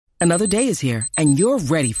Another day is here, and you're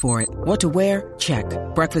ready for it. What to wear? Check.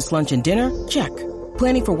 Breakfast, lunch, and dinner? Check.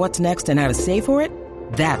 Planning for what's next and how to save for it?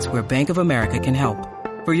 That's where Bank of America can help.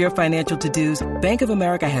 For your financial to-dos, Bank of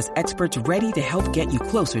America has experts ready to help get you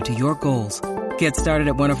closer to your goals. Get started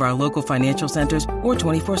at one of our local financial centers or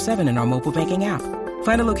 24/7 in our mobile banking app.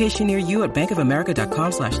 Find a location near you at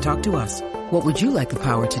bankofamerica.com/talktous. What would you like the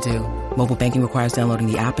power to do? Mobile banking requires downloading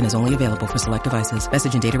the app and is only available for select devices.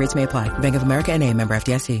 Message and data rates may apply. Bank of America N.A., member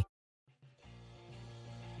FDIC.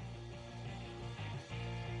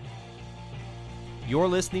 You're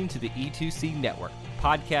listening to the E2C Network,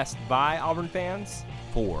 podcast by Auburn fans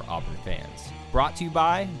for Auburn fans. Brought to you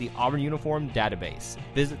by the Auburn Uniform Database.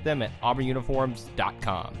 Visit them at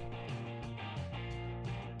auburnuniforms.com.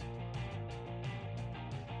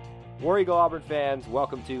 War Eagle Auburn fans,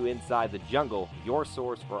 welcome to Inside the Jungle, your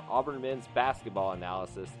source for Auburn men's basketball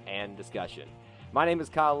analysis and discussion. My name is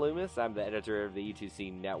Kyle Loomis. I'm the editor of the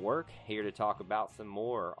E2C Network, here to talk about some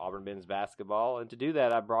more Auburn men's basketball. And to do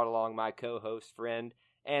that, I brought along my co-host, friend,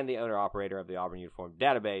 and the owner-operator of the Auburn Uniform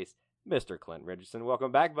Database, Mr. Clint Richardson.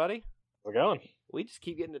 Welcome back, buddy. How's it going? We just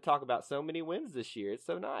keep getting to talk about so many wins this year. It's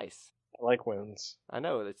so nice. I like wins. I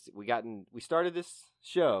know. We started this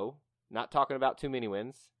show not talking about too many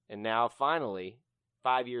wins, and now finally,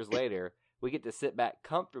 5 years later, we get to sit back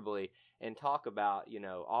comfortably and talk about,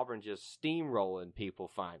 Auburn just steamrolling people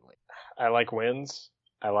finally. I like wins.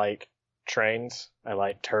 I like trains. I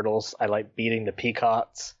like turtles. I like beating the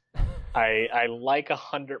Peacocks. I like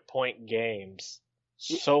 100-point games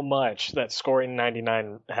so much that scoring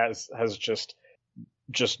 99 has just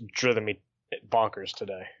driven me bonkers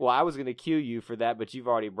today. Well, I was going to cue you for that, but you've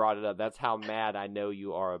already brought it up. That's how mad I know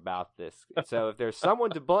you are about this. So if there's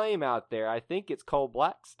someone to blame out there, I think it's Cole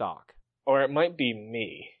Blackstock. Or it might be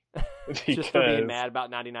me. Just for being mad about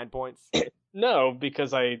 99 points? No,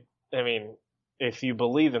 because I mean, if you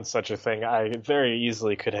believe in such a thing, I very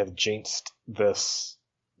easily could have jinxed this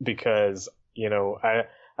because, I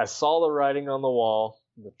saw the writing on the wall,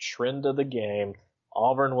 the trend of the game.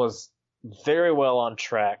 Auburn was very well on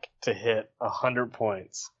track to hit 100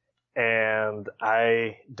 points. And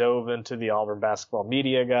I dove into the Auburn Basketball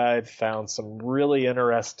Media Guide, found some really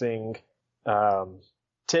interesting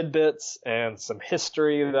tidbits and some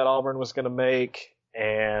history that Auburn was going to make,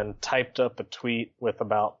 and typed up a tweet with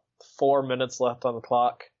about 4 minutes left on the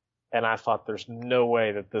clock. And I thought there's no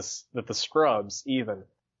way that the scrubs even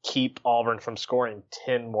keep Auburn from scoring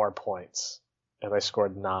 10 more points. And they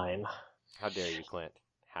scored 9. How dare you, Clint?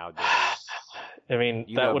 How dare you? I mean,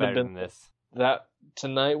 that would have been this. That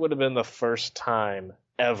tonight would have been the first time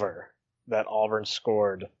ever that Auburn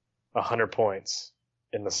scored 100 points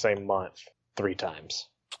in the same month 3 times.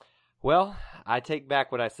 Well, I take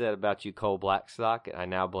back what I said about you, Cole Blackstock, and I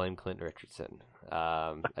now blame Clint Richardson.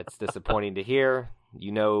 It's disappointing to hear.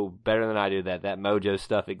 You know better than I do that Mojo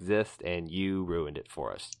stuff exists, and you ruined it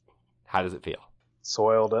for us. How does it feel?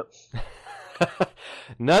 Soiled it.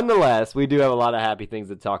 Nonetheless, we do have a lot of happy things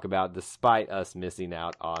to talk about, despite us missing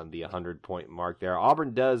out on the 100-point mark there.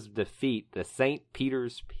 Auburn does defeat the St.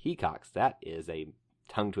 Peter's Peacocks. That is a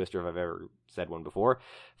tongue twister if I've ever said one before.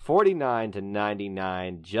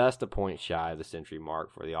 49-99, just a point shy of the century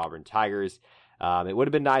mark for the Auburn Tigers. It would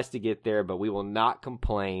have been nice to get there, but we will not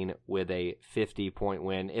complain with a 50-point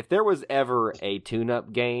win. If there was ever a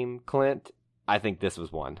tune-up game, Clint, I think this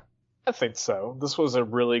was one. I think so. This was a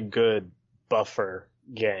really good buffer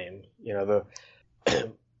game. The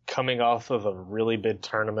coming off of a really big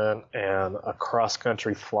tournament and a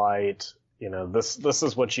cross-country flight. This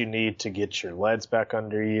is what you need to get your legs back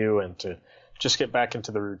under you and to just get back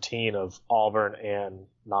into the routine of Auburn and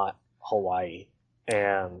not Hawaii.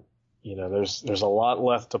 And there's a lot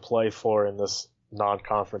left to play for in this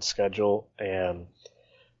non-conference schedule, and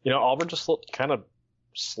Auburn just looked kind of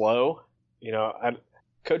slow.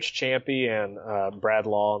 Coach Champy and Brad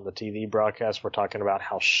Law on the TV broadcast were talking about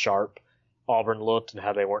how sharp Auburn looked and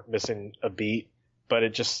how they weren't missing a beat, but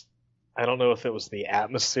I don't know if it was the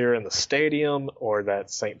atmosphere in the stadium or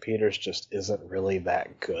that St. Peter's just isn't really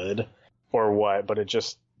that good or what, but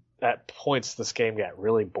at points this game got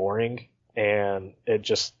really boring, and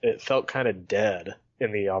it felt kind of dead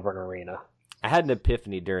in the Auburn arena. I had an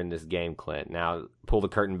epiphany during this game, Clint. Now, pull the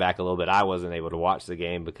curtain back a little bit. I wasn't able to watch the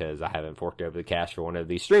game because I haven't forked over the cash for one of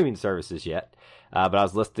these streaming services yet. But I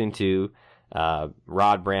was listening to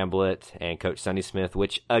Rod Bramblett and Coach Sonny Smith,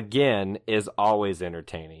 which, again, is always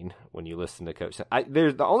entertaining when you listen to Coach.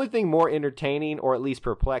 There's the only thing more entertaining, or at least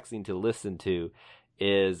perplexing to listen to,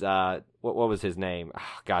 is what was his name?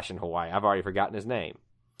 Oh, gosh, in Hawaii. I've already forgotten his name.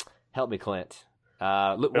 Help me, Clint.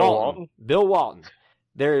 Bill Walton. Bill Walton.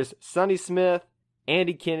 There's Sonny Smith,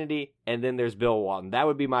 Andy Kennedy, and then there's Bill Walton. That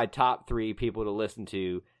would be my top 3 people to listen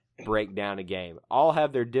to break down a game. All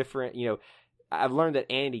have their different, I've learned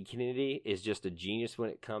that Andy Kennedy is just a genius when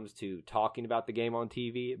it comes to talking about the game on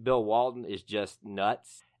TV. Bill Walton is just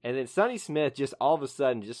nuts. And then Sonny Smith just all of a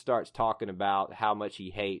sudden just starts talking about how much he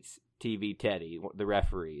hates TV Teddy, the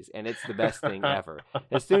referees, and it's the best thing ever.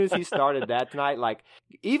 As soon as he started that tonight, like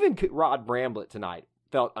even Rod Bramblett tonight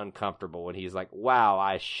felt uncomfortable when he's like, wow,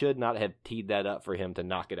 I should not have teed that up for him to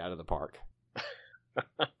knock it out of the park.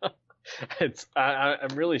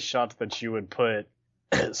 I'm really shocked that you would put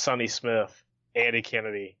Sonny Smith, Andy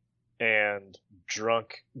Kennedy, and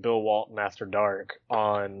drunk Bill Walton after dark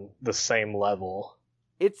on the same level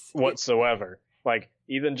whatsoever. Like,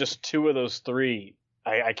 even just 2 of those 3,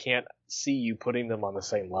 I can't see you putting them on the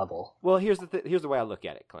same level. Well, here's the way I look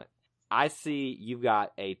at it, Clint. I see you've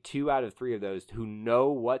got a 2 out of 3 of those who know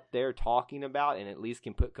what they're talking about and at least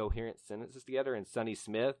can put coherent sentences together, and Sonny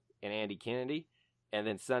Smith and Andy Kennedy. And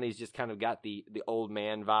then Sonny's just kind of got the old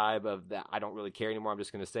man vibe of that. I don't really care anymore. I'm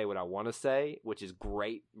just going to say what I want to say, which is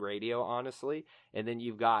great radio, honestly. And then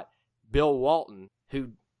you've got Bill Walton,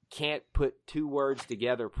 who can't put 2 words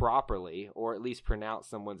together properly or at least pronounce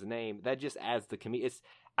someone's name. That just adds the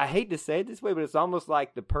I hate to say it this way, but it's almost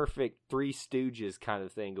like the perfect 3 Stooges kind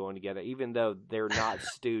of thing going together, even though they're not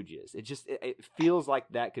Stooges. It feels like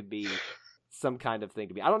that could be some kind of thing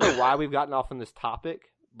to be. I don't know why we've gotten off on this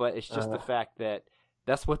topic, but it's just the fact that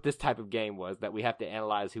that's what this type of game was, that we have to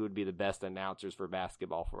analyze who would be the best announcers for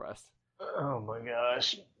basketball for us. Oh my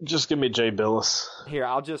gosh. Just give me Jay Billis. Here,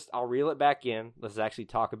 I'll reel it back in. Let's actually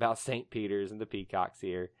talk about St. Peter's and the Peacocks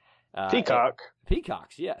here.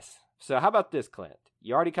 Peacocks, yes. So how about this, Clint?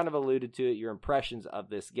 You already kind of alluded to it, your impressions of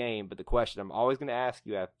this game, but the question I'm always going to ask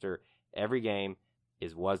you after every game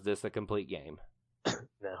is, was this a complete game?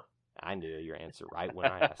 No. I knew your answer right when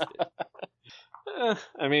I asked it.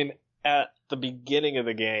 I mean, at the beginning of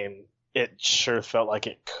the game, it sure felt like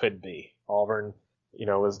it could be. Auburn,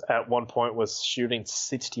 was at one point was shooting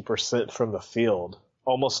 60% from the field.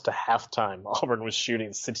 Almost to halftime, Auburn was shooting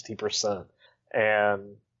 60%.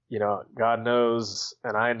 And, God knows,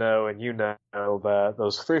 and I know, and you know that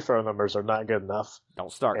those free throw numbers are not good enough.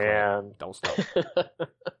 Don't start, Clint. Don't start.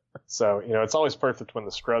 So, it's always perfect when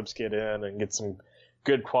the scrubs get in and get some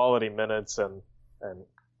good quality minutes and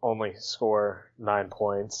only score 9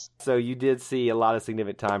 points. So you did see a lot of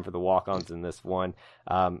significant time for the walk-ons in this one.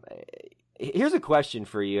 Here's a question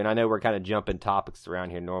for you, and I know we're kind of jumping topics around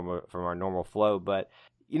here from our normal flow, but,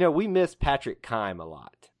 we miss Patrick Keim a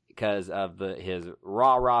lot because of his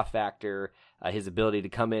rah-rah factor, his ability to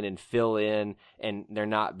come in and fill in, and there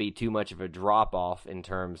not be too much of a drop-off in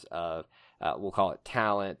terms of, we'll call it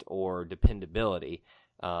talent or dependability.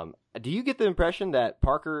 Do you get the impression that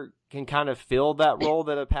Parker can kind of fill that role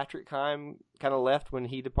that a Patrick Keim kind of left when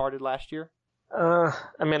he departed last year?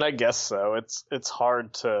 I guess so. It's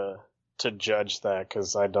hard to judge that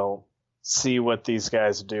because I don't see what these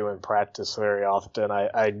guys do in practice very often.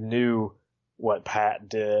 I knew what Pat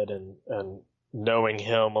did and knowing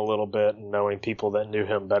him a little bit and knowing people that knew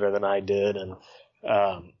him better than I did. And,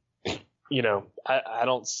 I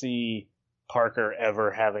don't see Parker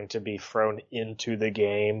ever having to be thrown into the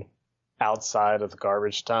game outside of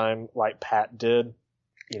garbage time like Pat did,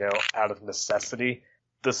 out of necessity.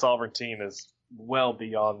 This Auburn team is well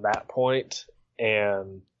beyond that point,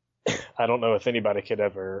 and I don't know if anybody could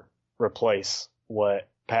ever replace what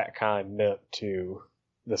Pat Keim meant to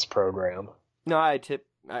this program. No, I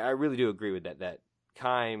really do agree with that. That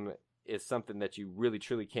Keim is something that you really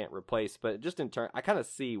truly can't replace. But just in turn, I kind of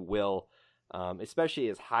see Will, especially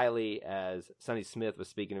as highly as Sonny Smith was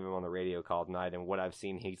speaking of him on the radio call tonight, and what I've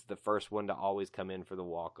seen, he's the first one to always come in for the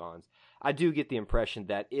walk-ons. I do get the impression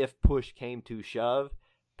that if push came to shove,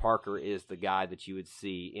 Parker is the guy that you would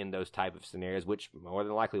see in those type of scenarios, which more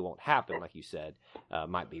than likely won't happen, like you said,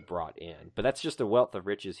 might be brought in. But that's just a wealth of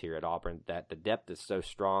riches here at Auburn, that the depth is so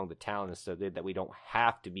strong, the talent is so good that we don't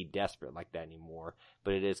have to be desperate like that anymore.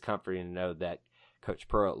 But it is comforting to know that Coach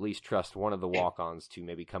Pearl at least trusts one of the walk-ons to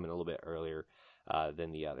maybe come in a little bit earlier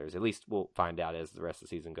than the others. At least we'll find out as the rest of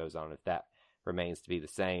the season goes on if that remains to be the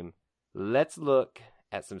same. Let's look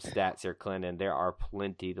at some stats here, Clint, and there are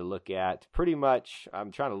plenty to look at. Pretty much,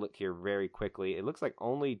 I'm trying to look here very quickly. It looks like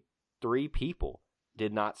only 3 people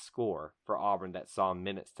did not score for Auburn that saw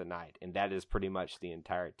minutes tonight, and that is pretty much the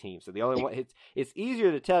entire team. So the only one, it's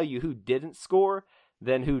easier to tell you who didn't score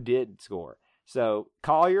than who did score. So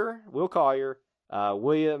Will Collier,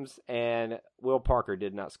 Williams, and Will Parker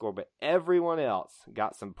did not score, but everyone else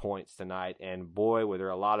got some points tonight, and boy, were there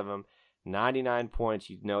a lot of them. 99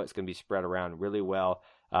 points, it's going to be spread around really well.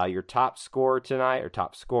 Your top scorer tonight, or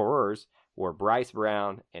top scorers, were Bryce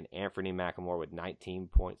Brown and Anthony McLemore with 19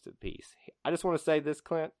 points apiece. I just want to say this,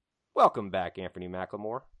 Clint. Welcome back, Anthony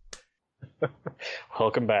McLemore.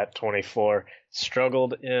 Welcome back, 24.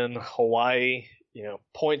 Struggled in Hawaii,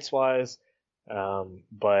 points-wise,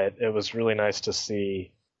 but it was really nice to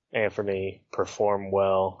see Anthony perform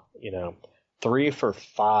well. 3 for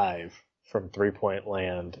 5 from three-point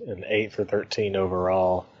land and 8 for 13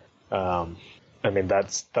 overall.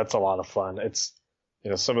 That's a lot of fun. It's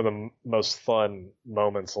some of the most fun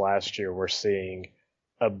moments last year were seeing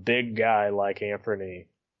a big guy like Anthony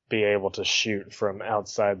be able to shoot from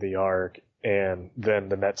outside the arc and then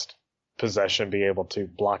the next possession be able to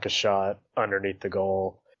block a shot underneath the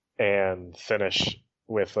goal and finish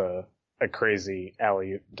with a crazy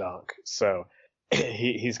alley-oop dunk. So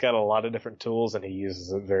he's got a lot of different tools and he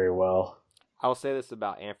uses it very well. I'll say this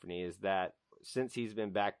about Anthony is that since he's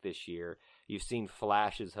been back this year, you've seen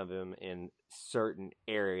flashes of him in certain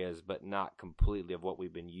areas, but not completely of what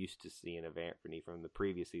we've been used to seeing of Anthony from the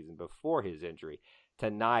previous season before his injury.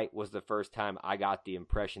 Tonight was the first time I got the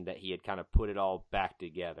impression that he had kind of put it all back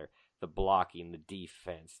together. The blocking, the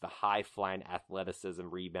defense, the high-flying athleticism,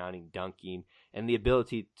 rebounding, dunking, and the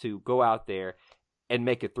ability to go out there and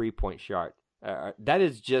make a three-point shot. That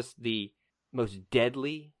is just the most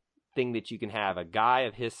deadly thing that you can have. A guy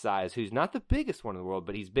of his size who's not the biggest one in the world,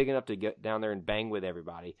 but he's big enough to get down there and bang with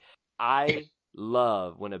everybody. I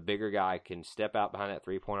love when a bigger guy can step out behind that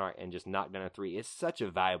three-point arc and just knock down a three. It's such a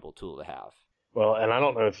valuable tool to have. Well, and I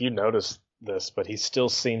don't know if you noticed this, but he still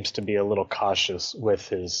seems to be a little cautious with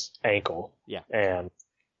his ankle. Yeah. And,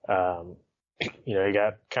 he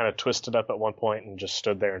got kind of twisted up at one point and just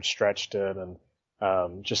stood there and stretched it and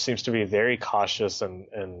just seems to be very cautious and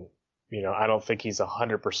I don't think he's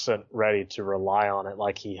 100% ready to rely on it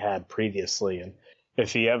like he had previously. And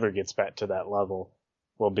if he ever gets back to that level,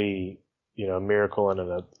 will be, a miracle in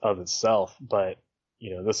and of itself. But,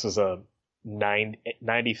 this is a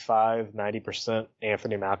 90%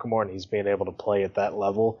 Anthony McLemore, and he's being able to play at that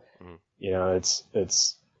level. Mm-hmm.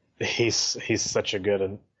 He's such a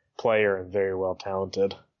good player and very well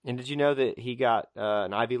talented. And did you know that he got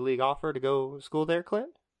an Ivy League offer to go to school there, Clint?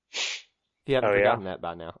 If you haven't forgotten that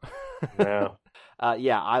by now. No.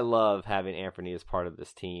 I love having Anthony as part of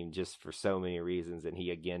this team just for so many reasons. And he,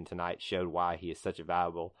 again, tonight showed why he is such a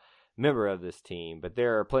valuable member of this team. But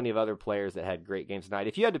there are plenty of other players that had great games tonight.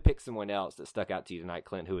 If you had to pick someone else that stuck out to you tonight,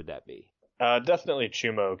 Clint, who would that be? Definitely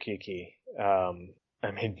Chuma Okeke.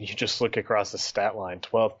 You just look across the stat line,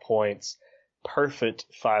 12 points, perfect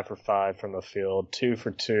 5 for 5 from the field, 2 for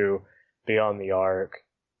 2 beyond the arc.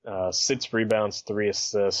 6 rebounds, 3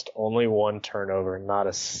 assists, only 1 turnover, not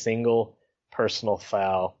a single personal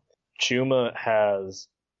foul. Chuma has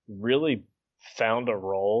really found a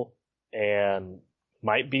role and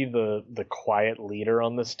might be the quiet leader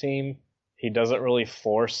on this team. He doesn't really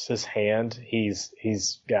force his hand. He's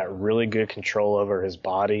got really good control over his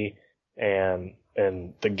body and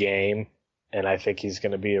the game, and I think he's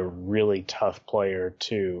going to be a really tough player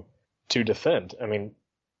to defend.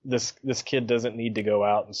 This kid doesn't need to go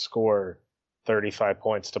out and score 35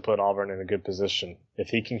 points to put Auburn in a good position. If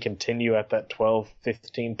he can continue at that 12,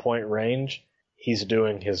 15 point range, he's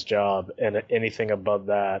doing his job, and anything above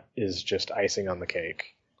that is just icing on the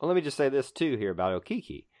cake. Well, let me just say this too here about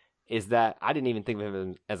Okeke, is that I didn't even think of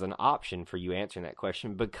him as an option for you answering that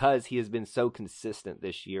question because he has been so consistent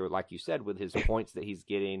this year, like you said, with his points that he's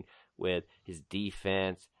getting, with his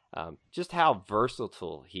defense, just how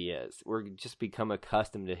versatile he is. We're just become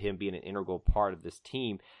accustomed to him being an integral part of this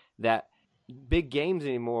team that big games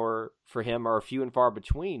anymore for him are few and far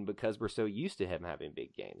between because we're so used to him having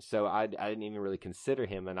big games. So I didn't even really consider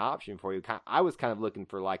him an option for you. I was kind of looking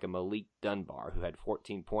for like a Malik Dunbar who had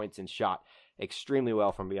 14 points and shot extremely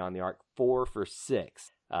well from beyond the arc, 4 for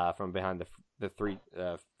 6 from behind the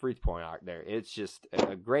three-point arc there. It's just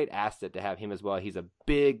a great asset to have him as well. He's a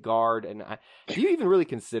big guard. And do you even really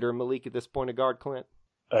consider Malik at this point a guard, Clint?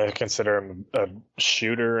 I consider him a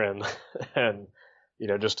shooter and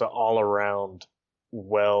just an all-around,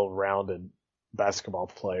 well-rounded basketball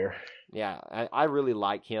player. Yeah, I really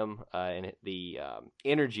like him and the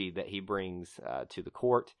energy that he brings to the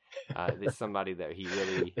court. It's somebody that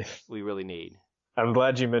we really need. I'm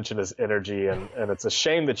glad you mentioned his energy, and it's a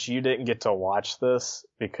shame that you didn't get to watch this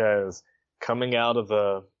because coming out of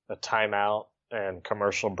a timeout and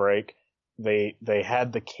commercial break, they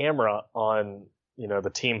had the camera on,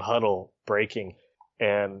 the team huddle breaking,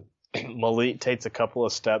 and Malik takes a couple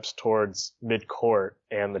of steps towards midcourt,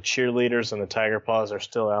 and the cheerleaders and the Tiger Paws are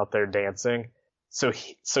still out there dancing. So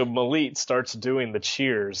Malik starts doing the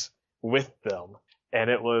cheers with them, and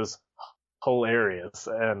it was hilarious.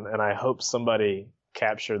 And I hope somebody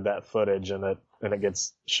captured that footage, and it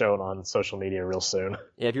gets shown on social media real soon.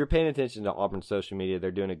 Yeah, if you're paying attention to Auburn's social media,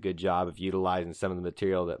 they're doing a good job of utilizing some of the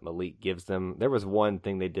material that Malik gives them. There was one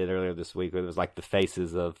thing they did earlier this week where it was like the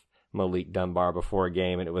faces of Malik Dunbar before a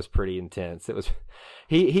game, and it was pretty intense. It was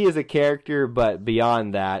he is a character, but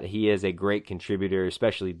beyond that, he is a great contributor,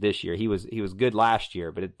 especially this year. He was good last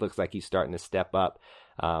year, but it looks like he's starting to step up.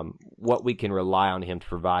 What we can rely on him to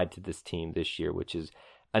provide to this team this year, which is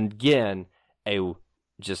again a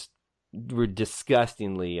just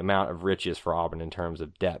disgustingly amount of riches for Auburn in terms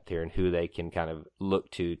of depth here and who they can kind of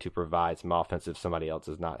look to provide some offense if somebody else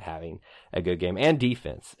is not having a good game, and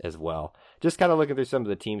defense as well. Just kind of looking through some of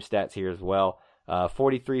the team stats here as well.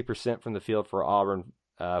 43% from the field for Auburn,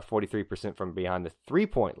 43% from behind the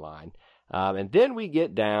three-point line. And then we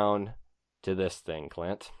get down to this thing,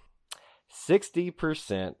 Clint.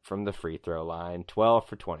 60% from the free throw line, 12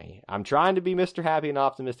 for 20. I'm trying to be Mr. Happy and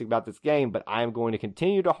optimistic about this game, but I am going to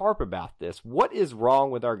continue to harp about this. What is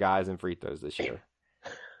wrong with our guys in free throws this year?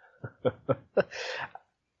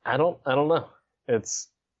 I don't know.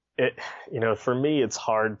 For me, it's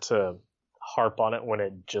hard to harp on it when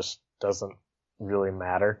it just doesn't really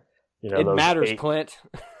matter. It matters, Clint.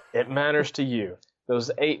 It matters to you. Those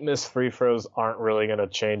 8 missed free throws aren't really going to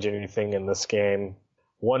change anything in this game.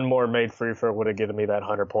 One more made free throw would have given me that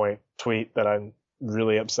 100-point tweet that I'm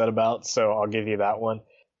really upset about, so I'll give you that one.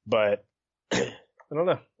 But I don't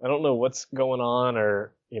know. I don't know what's going on,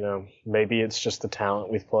 or maybe it's just the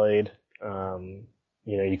talent we've played.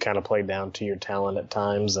 You kind of play down to your talent at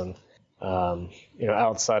times, and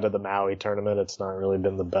outside of the Maui tournament, it's not really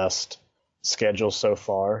been the best schedule so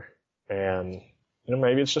far, and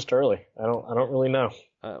maybe it's just early. I don't really know.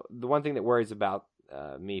 The one thing that worries about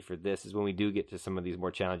me for this is when we do get to some of these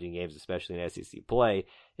more challenging games, especially in SEC play,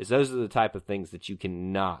 is those are the type of things that you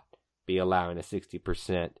cannot be allowing a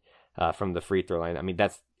 60% from the free throw line. I mean,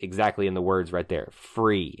 that's exactly in the words right there.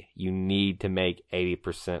 Free. You need to make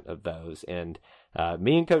 80% of those. And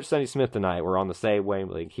me and Coach Sonny Smith tonight were on the same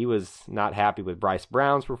wavelength. He was not happy with Bryce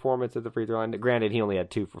Brown's performance at the free throw line. Granted, he only had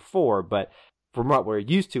 2 for 4, but from what we're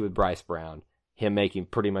used to with Bryce Brown, him making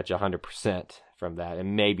pretty much 100% from that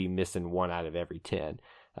and maybe missing 1 out of every 10.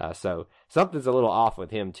 So something's a little off with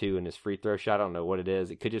him too in his free throw shot. I don't know what it is.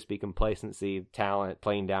 It could just be complacency, talent,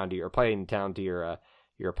 playing down to your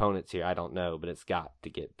opponents here. I don't know, but it's got to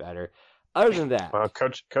get better. Other than that, well,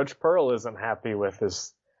 Coach Pearl isn't happy with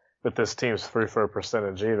this team's free throw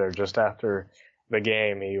percentage either. Just after the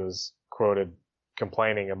game, he was quoted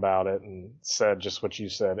complaining about it and said just what you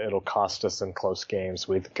said. It'll cost us in close games.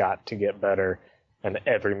 We've got to get better, and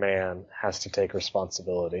every man has to take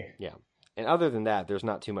responsibility. Yeah. And other than that, there's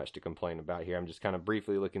not too much to complain about here. I'm just kind of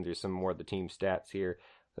briefly looking through some more of the team stats here.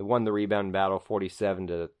 They won the rebound battle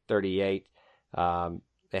 47-38.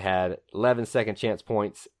 They had 11 second chance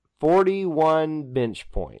points, 41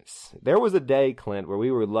 bench points. There was a day, Clint, where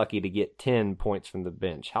we were lucky to get 10 points from the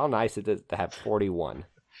bench. How nice is it to have 41?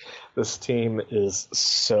 This team is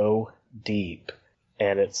so deep,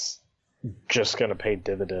 and it's just going to pay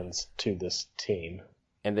dividends to this team.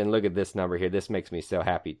 And then look at this number here. This makes me so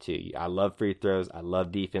happy too. I love free throws. I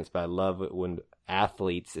love defense, but I love it when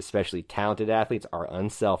athletes, especially talented athletes, are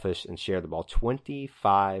unselfish and share the ball.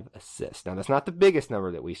 25 assists. Now, that's not the biggest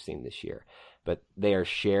number that we've seen this year, but they are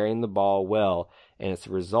sharing the ball well, and it's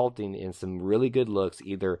resulting in some really good looks,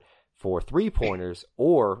 either for three-pointers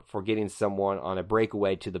or for getting someone on a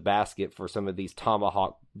breakaway to the basket for some of these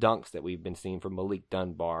tomahawk dunks that we've been seeing from Malik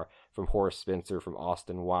Dunbar, from Horace Spencer, from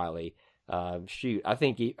Austin Wiley. If you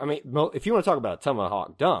want to talk about a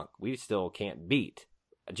tomahawk dunk, we still can't beat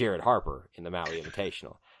Jared Harper in the Maui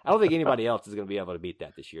Invitational. I don't think anybody else is going to be able to beat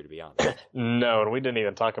that this year, to be honest. No, and we didn't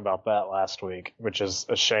even talk about that last week, which is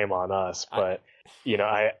a shame on us. But,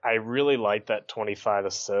 I really like that 25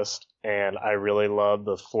 assist, and I really love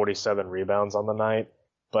the 47 rebounds on the night.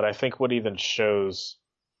 But I think what shows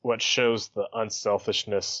the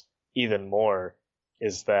unselfishness even more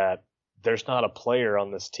is that there's not a player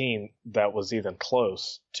on this team that was even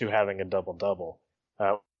close to having a double-double.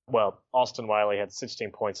 Austin Wiley had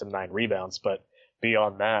 16 points and 9 rebounds, but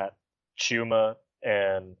beyond that, Chuma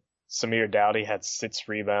and Samir Dowdy had 6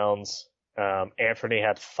 rebounds. Anthony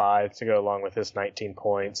had 5 to go along with his 19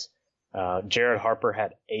 points. Jared Harper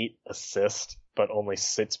had 8 assists, but only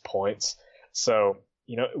 6 points. So,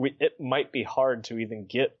 it might be hard to even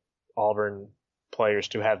get Auburn players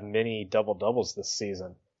to have many double-doubles this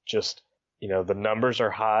season. Just, the numbers are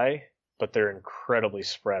high, but they're incredibly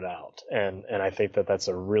spread out. And I think that that's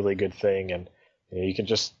a really good thing. And you can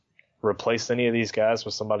just replace any of these guys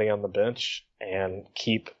with somebody on the bench and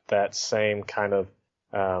keep that same kind of,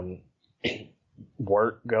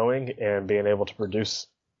 work going and being able to produce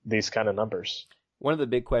these kind of numbers. One of the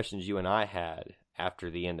big questions you and I had after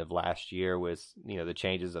the end of last year was, the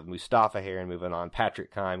changes of Mustafa Heron moving on,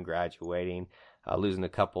 Patrick Keim graduating, losing a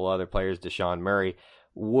couple other players, Deshaun Murray.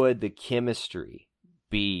 Would the chemistry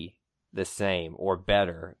be the same or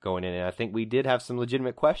better going in? And I think we did have some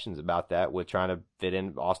legitimate questions about that with trying to fit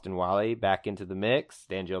in Austin Wiley back into the mix,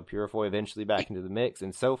 Danjel Purifoy eventually back into the mix.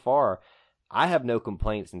 And so far, I have no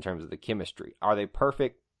complaints in terms of the chemistry. Are they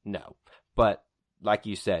perfect? No. But like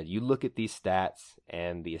you said, you look at these stats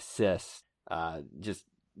and the assists, just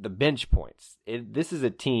the bench points. This is a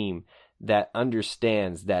team that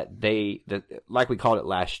understands that like we called it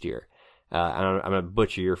last year, I'm going to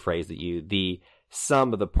butcher your phrase the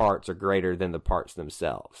sum of the parts are greater than the parts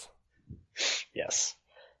themselves. Yes.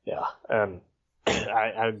 Yeah. And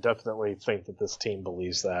I definitely think that this team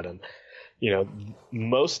believes that. And,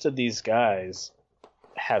 most of these guys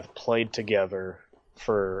have played together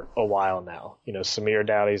for a while now. Samir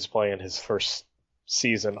Dowdy's playing his first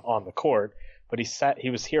season on the court, but he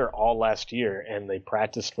was here all last year and they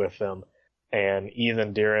practiced with him. And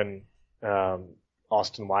even during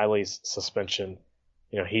Austin Wiley's suspension,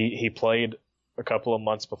 he played a couple of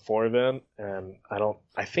months before then, and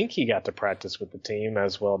I think he got to practice with the team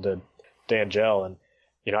as well did Danjel.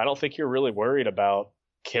 And I don't think you're really worried about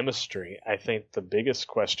chemistry. I think the biggest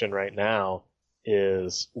question right now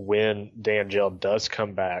is when Danjel does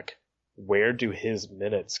come back, where do his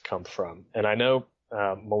minutes come from? And I know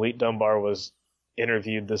Malik Dunbar was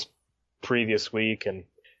interviewed this previous week and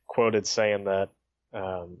quoted saying that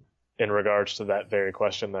in regards to that very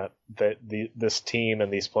question, that this team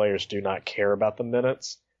and these players do not care about the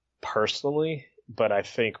minutes personally, but I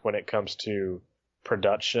think when it comes to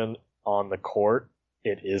production on the court,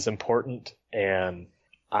 it is important, and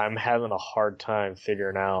I'm having a hard time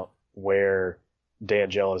figuring out where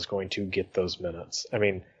Danjel is going to get those minutes. I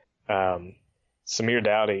mean, Samir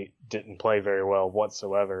Dowdy didn't play very well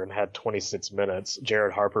whatsoever and had 26 minutes.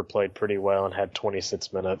 Jared Harper played pretty well and had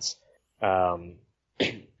 26 minutes. I'm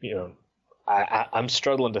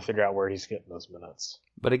struggling to figure out where he's getting those minutes.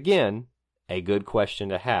 But again, a good question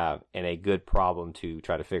to have and a good problem to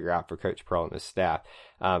try to figure out for Coach Pearl and his staff.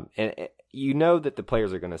 And that the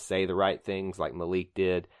players are going to say the right things like Malik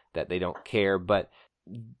did, that they don't care, but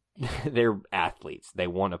they're athletes. They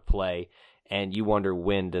want to play. And you wonder,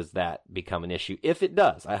 when does that become an issue? If it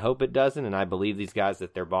does, I hope it doesn't. And I believe these guys,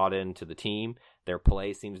 that they're bought into the team. Their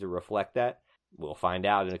play seems to reflect that. We'll find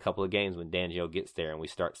out in a couple of games when Danjel gets there and we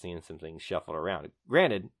start seeing some things shuffled around.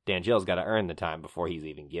 Granted, Danjel's got to earn the time before he's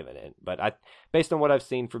even given it. But based on what I've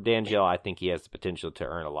seen from Danjel, I think he has the potential to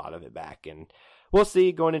earn a lot of it back. And we'll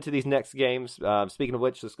see going into these next games. Speaking of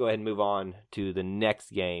which, let's go ahead and move on to the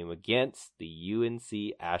next game against the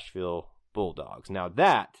UNC Asheville Bulldogs. Now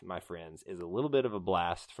that, my friends, is a little bit of a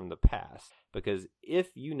blast from the past, because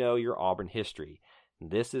if you know your Auburn history,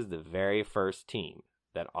 this is the very first team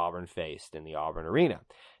that Auburn faced in the Auburn Arena.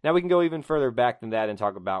 Now we can go even further back than that and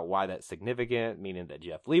talk about why that's significant, meaning that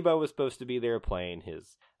Jeff Lebo was supposed to be there playing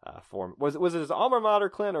his former... Was it his alma mater,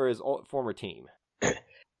 Clint, or his former team?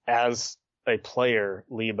 As a player,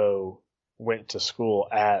 Lebo went to school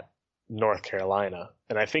at North Carolina,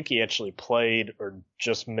 and I think he actually played or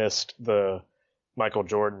just missed the Michael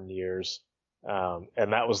Jordan years,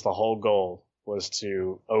 and that was the whole goal, was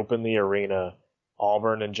to open the arena,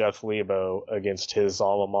 Auburn and Jeff Lebo against his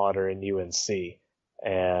alma mater in UNC,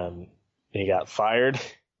 and he got fired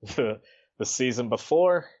the season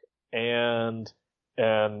before, and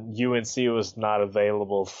UNC was not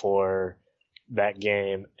available for that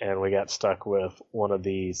game, and we got stuck with one of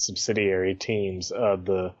the subsidiary teams of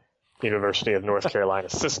the University of North Carolina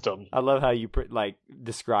system. I love how you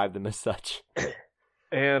describe them as such.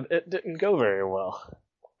 And it didn't go very well.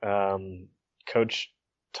 Coach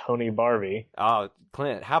Tony Barbee. Oh,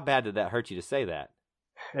 Clint, how bad did that hurt you to say that?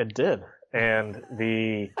 It did. And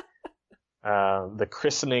the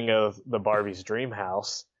christening of the Barbee's Dream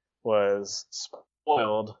House was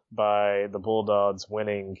spoiled by the Bulldogs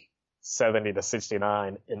winning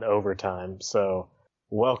 70-69 in overtime. So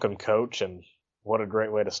welcome, Coach, and what a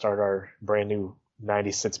great way to start our brand new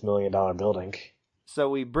 $96 million building. So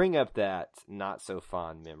we bring up that not so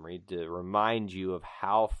fond memory to remind you of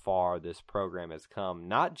how far this program has come,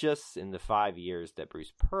 not just in the 5 years that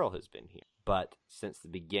Bruce Pearl has been here, but since the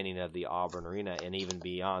beginning of the Auburn Arena and even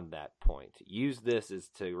beyond that point. Use this as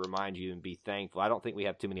to remind you and be thankful. I don't think we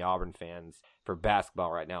have too many Auburn fans for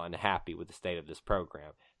basketball right now and happy with the state of this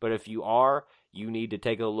program. But if you are, you need to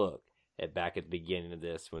take a look at back at the beginning of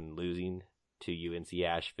this when losing to UNC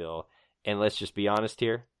Asheville. And let's just be honest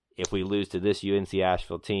here. If we lose to this UNC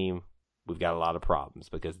Asheville team, we've got a lot of problems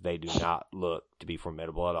because they do not look to be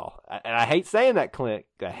formidable at all. And I hate saying that, Clint.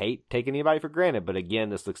 I hate taking anybody for granted, but again,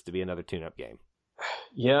 this looks to be another tune-up game.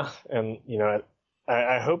 Yeah, and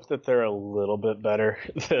I hope that they're a little bit better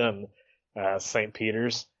than St.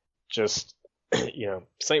 Peter's. Just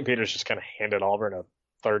St. Peter's just kind of handed Auburn a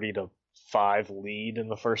 30-5 lead in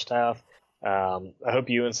the first half. I hope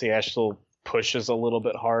UNC Asheville pushes a little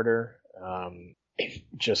bit harder.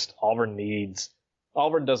 Just Auburn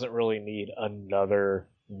doesn't really need another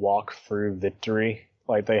walk-through victory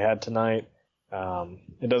like they had tonight.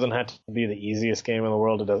 It doesn't have to be the easiest game in the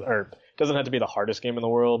world. It doesn't have to be the hardest game in the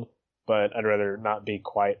world, but I'd rather not be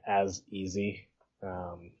quite as easy.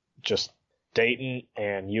 Just Dayton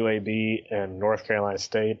and UAB and North Carolina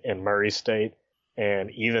State and Murray State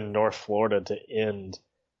and even North Florida to end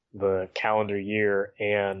the calendar year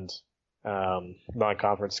and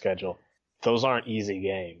non-conference schedule. Those aren't easy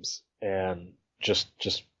games, and just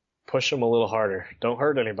push them a little harder. Don't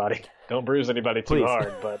hurt anybody. Don't bruise anybody too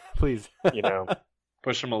hard, but please,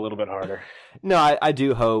 push them a little bit harder. No, I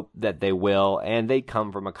do hope that they will, and they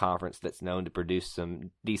come from a conference that's known to produce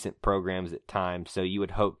some decent programs at times, so you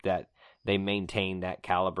would hope that they maintain that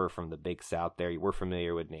caliber from the Big South there. We're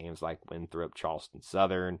familiar with names like Winthrop, Charleston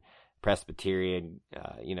Southern, Presbyterian.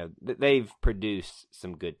 They've produced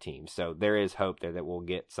some good teams, so there is hope there that we'll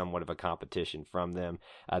get somewhat of a competition from them.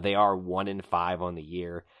 They are 1-5 on the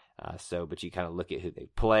year, but you kind of look at who they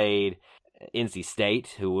played. NC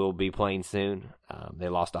State, who will be playing soon, they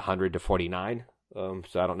lost 100-49,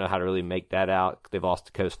 so I don't know how to really make that out. They've lost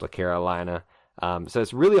to Coastal Carolina. So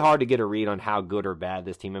it's really hard to get a read on how good or bad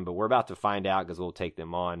this team is, but we're about to find out because we'll take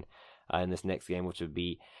them on in this next game, which would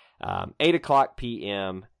be 8 o'clock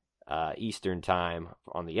p.m. Eastern Time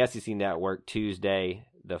on the SEC Network, Tuesday,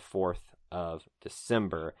 the 4th of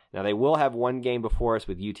December. Now, they will have one game before us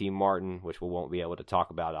with UT Martin, which we won't be able to talk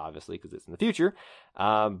about, obviously, because it's in the future.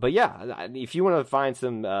 But yeah, if you want to find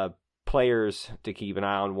some players to keep an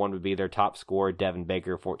eye on, one would be their top scorer, Devin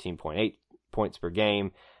Baker, 14.8 points per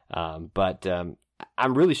game. But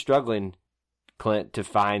I'm really struggling, Clint, to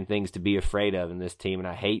find things to be afraid of in this team, and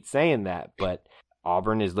I hate saying that, but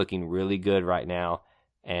Auburn is looking really good right now,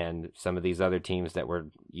 and some of these other teams that we're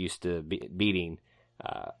used to beating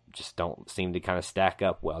just don't seem to kind of stack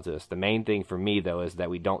up well to us. The main thing for me, though, is that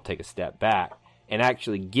we don't take a step back and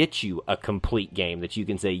actually get you a complete game that you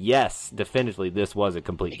can say, yes, definitively, this was a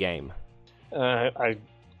complete game. I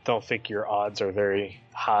don't think your odds are very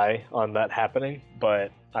high on that happening,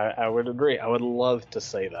 but I would agree. I would love to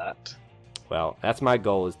say that. Well, that's my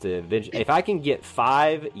goal, is to if I can get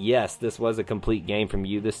 5, yes, this was a complete game from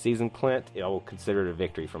you this season, Clint, I will consider it a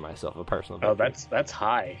victory for myself, a personal victory. Oh, that's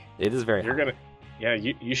high. It is very high. Yeah,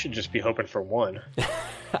 you should just be hoping for 1.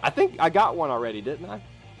 I think I got 1 already, didn't I?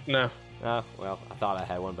 No. Well, I thought I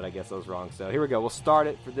had 1, but I guess I was wrong. So here we go. We'll start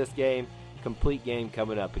it for this game. Complete game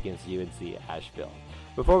coming up against UNC Asheville.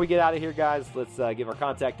 Before we get out of here, guys, let's give our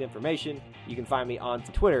contact information. You can find me on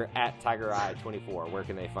Twitter at TigerEye24. Where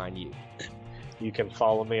can they find you? You can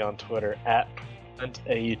follow me on Twitter at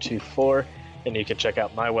AU24, and you can check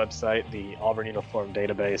out my website, the Auburn Uniform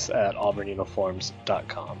Database, at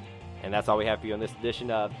auburnuniforms.com. And that's all we have for you on this edition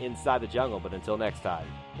of Inside the Jungle. But until next time,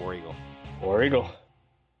 War Eagle. War Eagle.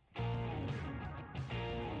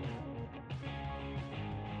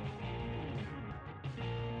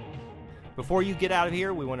 Before you get out of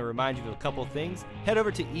here, we want to remind you of a couple of things. Head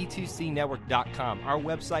over to e2cnetwork.com, our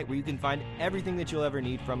website where you can find everything that you'll ever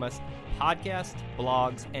need from us, podcasts,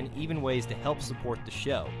 blogs, and even ways to help support the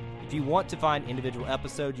show. If you want to find individual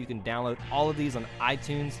episodes, you can download all of these on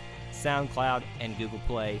iTunes, SoundCloud, and Google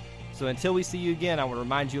Play. So until we see you again, I want to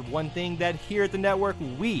remind you of one thing, that here at the network,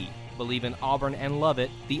 we believe in Auburn and love it.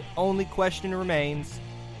 The only question remains,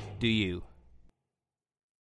 do you?